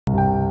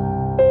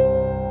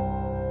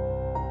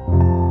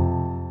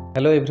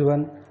Hello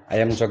everyone, I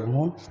am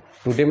Jagamohan.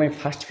 Today my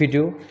first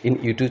video in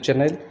YouTube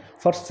channel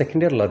for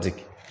second year logic.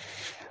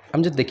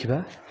 हम जो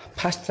देखिबा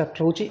first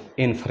chapter होची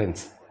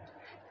inference.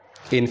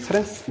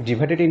 Inference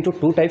divided into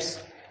two types,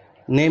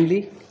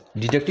 namely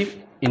deductive,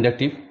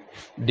 inductive.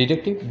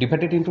 Deductive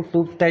divided into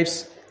two types,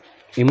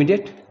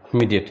 immediate,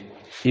 mediate.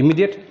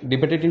 Immediate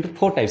divided into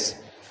four types,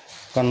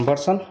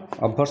 conversion,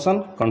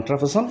 obversion,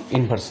 contraposition,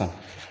 inversion.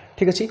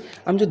 ठीक अछि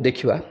हम जो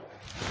देखिबा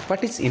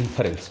what is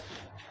inference.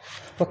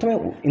 प्रथम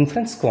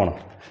इन्फरेन्स कौन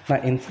ना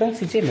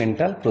इन्फरेन्स is a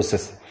mental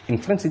process.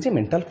 इन्फरेन्स is a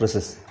mental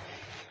process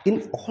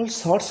in all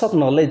sorts of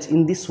knowledge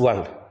in this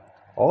world.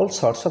 All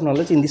sorts of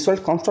knowledge in this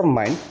world comes from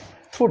mind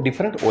through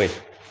different way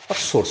और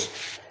source.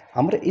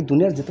 आमर ये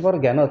दुनिया जिते बार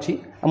ज्ञान अच्छी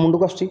आम मुंड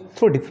को आस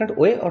थ्रू डिफरेंट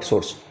वे और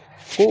सोर्स.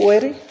 को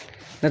वे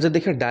ना जो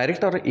देखिए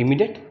डायरेक्ट और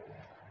इमिडिएट,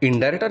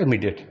 इनडायरेक्ट और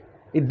इमिडिएट,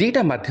 ये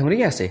दुईटा मध्यम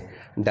ही आसे.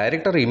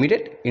 डायरेक्ट और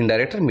इमिडिएट,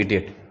 इनडायरेक्ट और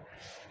मिडिएट.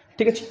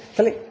 ठीक अच्छे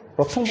ताले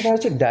प्रथम क्या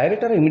अच्छे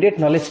डायरेक्ट और इमिडिएट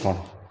नॉलेज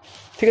कौन.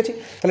 ठीक अच्छे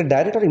ताले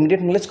डायरेक्ट और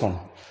इमिडिएट नॉलेज कौन.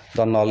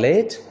 The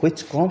knowledge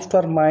which comes to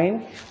our mind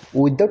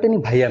without any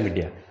Bhaya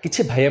media.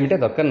 किसी भाया मीडिया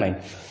दरकार ना.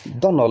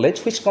 The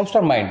knowledge which comes to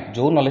our mind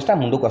जो नॉलेजटा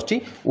मुंड को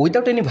आसची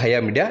without any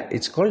Bhaya media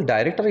is called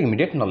direct और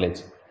इमिडिएट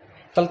नॉलेज.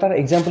 ताले तार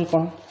एग्जांपल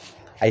कौन.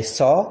 I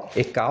saw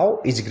a cow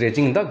is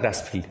grazing in the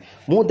grass field.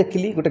 मु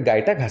देखिली गोटे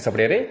गायटा घास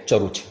पड़िया रे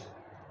चरुछि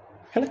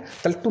है.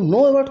 ताले टू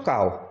नो अबाउट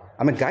काउ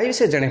आम गाय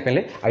विषय जाने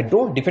पहले I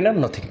don't depend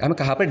on nothing. आम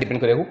क्या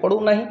डिपेंड करा पड़ू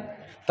ना.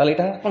 ताले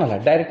एटा कोन हला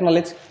डायरेक्ट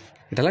नॉलेज.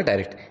 इटा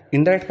डायरेक्ट.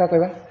 इनडायरेक्ट क्या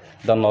कहबा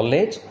the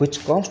knowledge which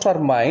comes to our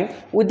mind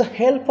with the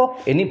help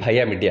of any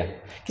Bhaya media.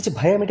 किसी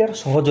भाया मीडिया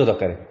सहयोग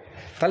दरकार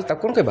ताले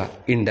ताको कोन कहबा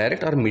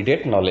इनडायरेक्ट और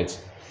मीडिएट नॉलेज.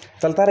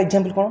 ताले तार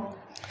example cone.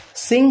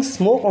 Seeing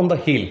smoke on the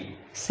hill.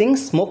 Seeing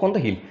smoke on the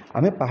हिल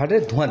आमे पहाड़ रे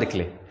धुआं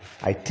देखले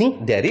I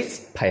think there is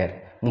fire.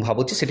 मु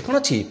भाबुची सेठी कोन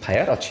अछि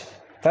फायर अछि.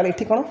 ताले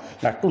एठी कोन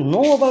ना to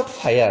know about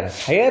fire.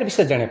 Fire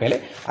विषय जाने पहले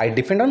I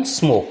depend on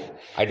smoke.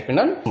 I depend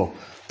on smoke.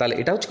 ताले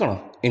एटा होछि कोन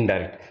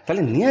इनडायरेक्ट.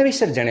 ताले निया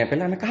विषय जाने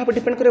पहले आमे कहा पर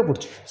डिपेंड करिया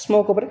पड़छ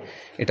स्मोक ऊपर.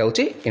 एटा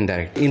होछि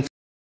इनडायरेक्ट.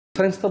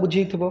 इन्फरेंस तो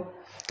बुझी थबो.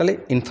 ताले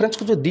इन्फरेंस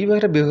को जो दी भाग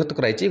रे विभक्त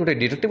कराई छि गोटे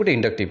डिडक्टिव गोटे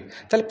इंडक्टिव.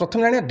 ताले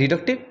प्रथम जानिया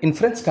डिडक्टिव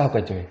इन्फरेंस कहा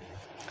कहै छै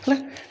हला.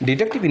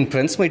 डिडक्टिव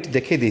इन्फरेंस में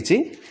देखै दै छि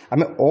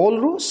आमे ऑल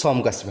रु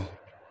सम कसबा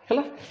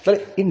हला. ताले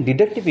इन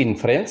deductive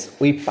inference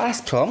we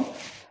pass from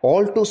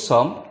all to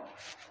some,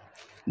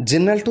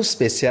 general to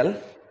special,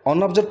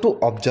 unobserved to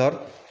observe,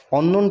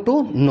 unknown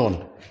to known.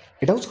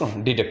 Etah होछ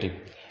cone deductive.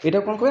 एटा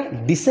कोन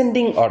कहबा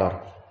डिसेंडिंग ऑर्डर.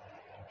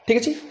 ठीक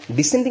अछि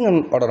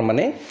डिसेंडिंग ऑर्डर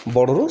माने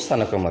बड़रू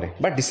स्थान क्रम रे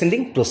बा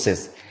डिसेंडिंग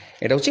प्रोसेस.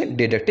 एटा होछि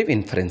डिडक्टिव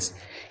इन्फरेंस.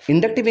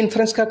 इंडक्टिव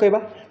इन्फरेंस का कहबा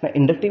ना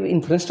इंडक्टिव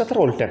इन्फरेंस ता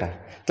उल्टाटा.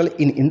 ताले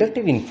इन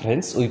inductive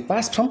inference we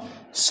pass from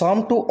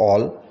some to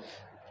all,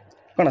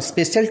 cone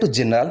special to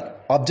general,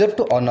 observe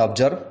to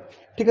unobserved.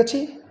 ठीक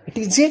अछि it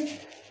is a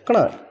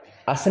cone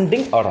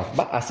ascending order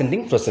बा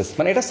असेंडिंग प्रोसेस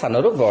माने एटा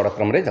सानरो बड़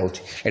क्रम रे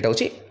जाउछि. एटा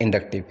होछि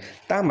इंडक्टिव.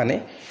 ता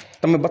माने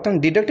तमे बतन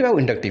डिडक्टिव आ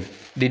इंडक्टिव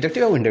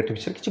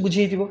विषय किछि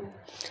बुझी दिबो.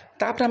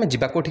 तापर आमे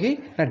जिबा कोठी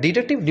ना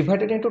deductive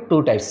divided into two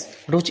types.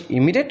 रोच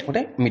immediate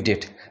गोटे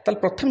मीडिएट. ताल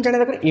प्रथम जाने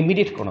दरकार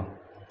इमीडिएट कोन.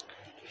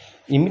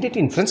 इमीडिएट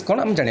इन्फरेंस कोन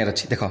हम जानियार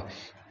अछि. देखो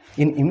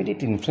इन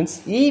immediate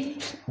inference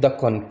if the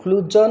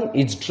conclusion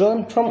is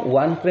drawn from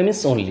one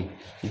premise only.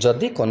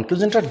 जदि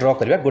कंक्लूजन टा ड्रॉ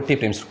करबा गोटे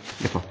प्रेमिस.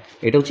 देखो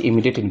एटा होछि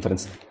इमीडिएट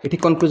इन्फरेंस. एठी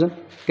कंक्लूजन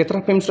केतरा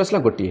प्रेमिस रसला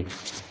गोटे.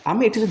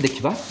 आमे एठी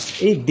देखिबा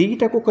ए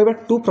दीटा को कहबा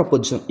टू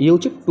प्रपोजिशन. ये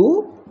होछि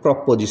टू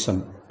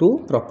प्रपोजिशन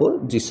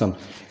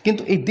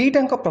किंतु ए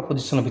दुईटा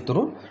प्रपोजिशन भितर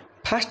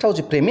फास्ट हूँ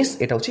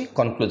प्रेमिस एटा हूँ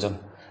कनक्लूजन.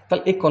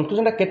 ताले ए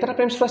कनक्लूजन केतरा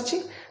प्रेमिस आछि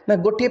ना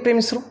गोटे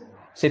प्रेमिस रु.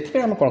 सेति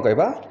आम कौन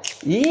कहबा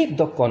if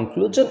the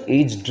conclusion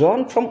is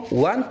drawn from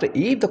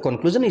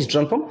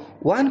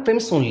one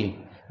premise only.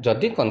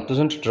 जदि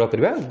कनक्लूजन ड्रॉ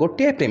करबा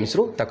गोटे प्रेमिस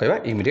रु ता कहबा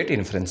इमीडिएट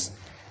इन्फरेंस.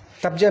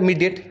 तब जा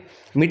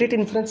मीडिएट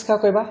इन्फरेंस का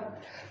कहबा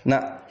ना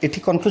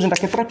एठी कनक्लूजन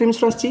केतरा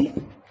प्रेमिस आछि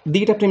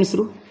दुईटा प्रेमिस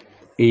रु.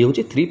 ये हूँ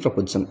थ्री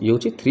प्रपोजिशन. ये हूँ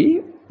थ्री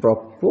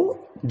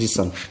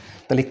प्रपोजिशन.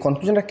 ताले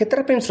कनक्लूजन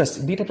केतरा प्रेमिस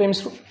आछि दुईटा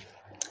प्रेमिस रु.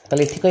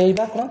 ताले एठी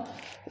कहबा कोन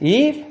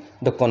if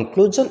the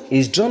conclusion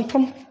is drawn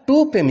from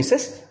to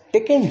premises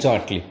taken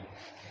jointly.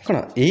 Cone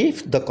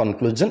if the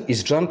conclusion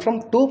is drawn from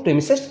to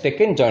premises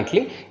taken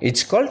jointly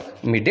is called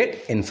mediate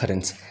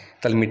inference.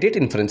 ताले मीडिएट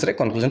इन्फरेंस रे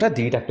conclusion ता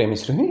दुईटा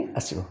प्रेमिस रु ही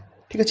आसीबो.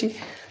 ठीक अछि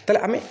ताले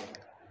आमे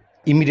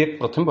इमीडिएट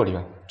प्रथम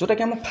पढ़ा जोटा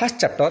कि आम फास्ट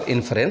चैप्टर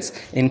इन्फरेंस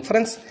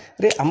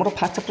रे आमर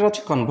फास्ट चैप्टर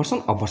अच्छे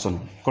कन्वर्सन अभर्सन,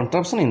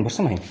 कंट्रावर्सन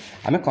इन्वर्सन नहीं.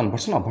 आम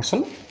कन्वर्सन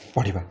अभर्सन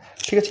पढ़ा.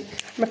 ठीक अच्छे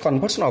आम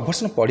कन्वर्सन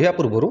अभर्सन पढ़ा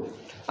पूर्व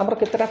आमर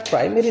केतटा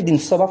प्राइमरी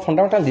जिनस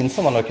फंडामेंटाल जिनस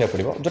मन रखा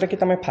पड़ो जोटा कि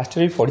तुम फास्ट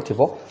भी पढ़ी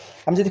थो.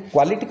 आम जब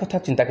क्वालिटी कथा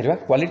चिंता करवा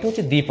क्वालिटी हूँ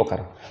दी प्रकार.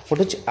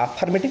 गोटे हूँ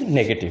आफर्मेटिव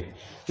नेगेटिव.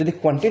 जब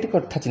क्वांटिटी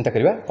कथा चिंता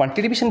करवा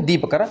क्वांटिटी भी सेम दी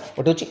प्रकार.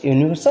 गोटे हूँ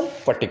universal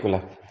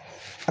particular.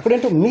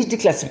 According to mixed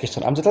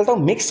classification, हम जतल तो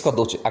मिक्स कर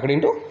दोचे. According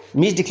to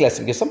mixed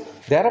classification,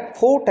 there are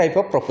four type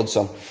of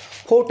proposition.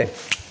 Four type.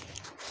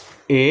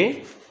 A,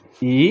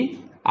 E,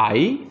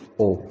 I,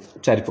 O.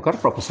 चार प्रकार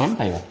proposition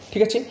पाइबा.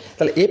 ठीक अछि.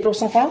 ताले ए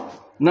proposition कोन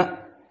ना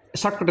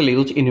सर्टकट लिख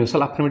दूँ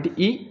यूनिवर्सल अफर्मेटिव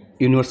ई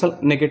यूनिवर्सल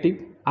नेगेटिव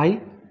आई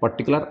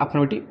पर्टिकुलर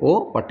अफर्मेटिव ओ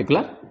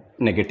पर्टिकुलर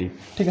नेगेटिव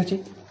ठीक अच्छे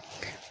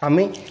आम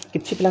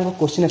किसी पिला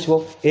क्वेश्चन आसो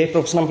ए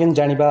प्रोपोर्शन आम केम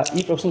जाना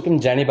ई प्रोपोर्शन केम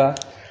जाना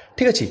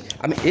ठीक अच्छे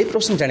आम ए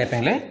प्रोपोर्शन जाना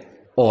हेल्ले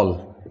ऑल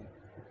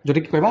जोटा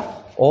कि कहवा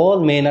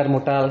ऑल मेन आर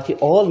मोर्टाल कि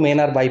ऑल मेन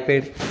आर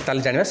बाइपेड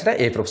ताले जाना से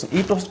ए प्रोपोर्शन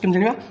ई प्रोपोर्शन केम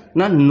जाना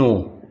ना नो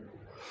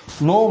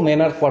नो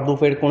मेन आर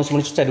क्वाड्रुपेड कौन से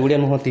मनुष्य चारिगुड़िया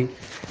नुहति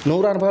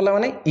नो आर बाहर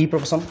माने ई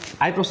प्रोपोर्शन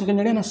आई प्रोपोर्शन केम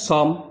जाना ना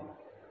सम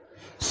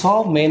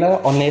मेन आर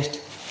ऑनेस्ट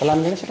ताले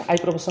आम जाना से आई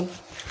प्रोपोर्शन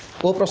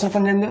ओ प्रोपोर्शन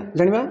केम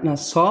जाना ना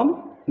सम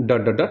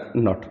डट डट डट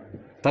नॉट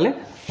ताले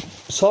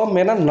सम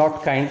मेन आर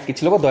नॉट काइंड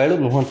किसी लोग दयालु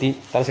नुहति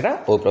ताले सेटा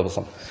ओ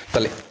प्रोपोर्शन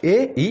ताले ए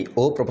ई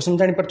ओ प्रोपोर्शन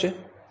जानि परछे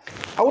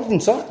आउट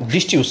जिनस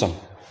डिस्ट्रीब्यूशन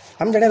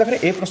हम जाना दरकार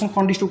ए प्रोपोर्शन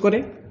कौन डिस्ट्रीब्यूट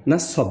करे ना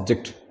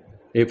subject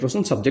A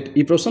proportion subject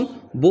E proportion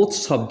both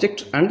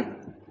subject and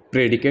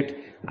predicate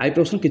I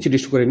proportion किसी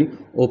डिस्ट्रीब्यूट करेनी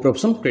ओ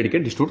प्रोपोर्शन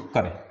प्रेडिकेट डिस्ट्रीब्यूट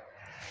करे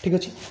ठीक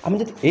अच्छे आम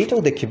जब यहीटा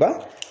देखा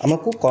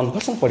आमको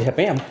कन्वर्सन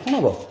पढ़ाई आम कौन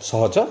हम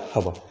सहज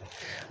हम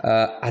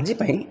आज ये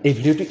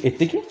भिडियोटी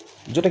एतिकी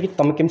जोटा कि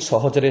तुम केम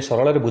सहजरे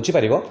सरल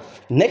बुझीपार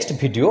नेक्स्ट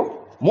वीडियो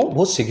मु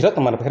बहुत शीघ्र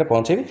तुम पाखे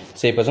पहुँचेबी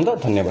से पर्यंत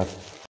धन्यवाद।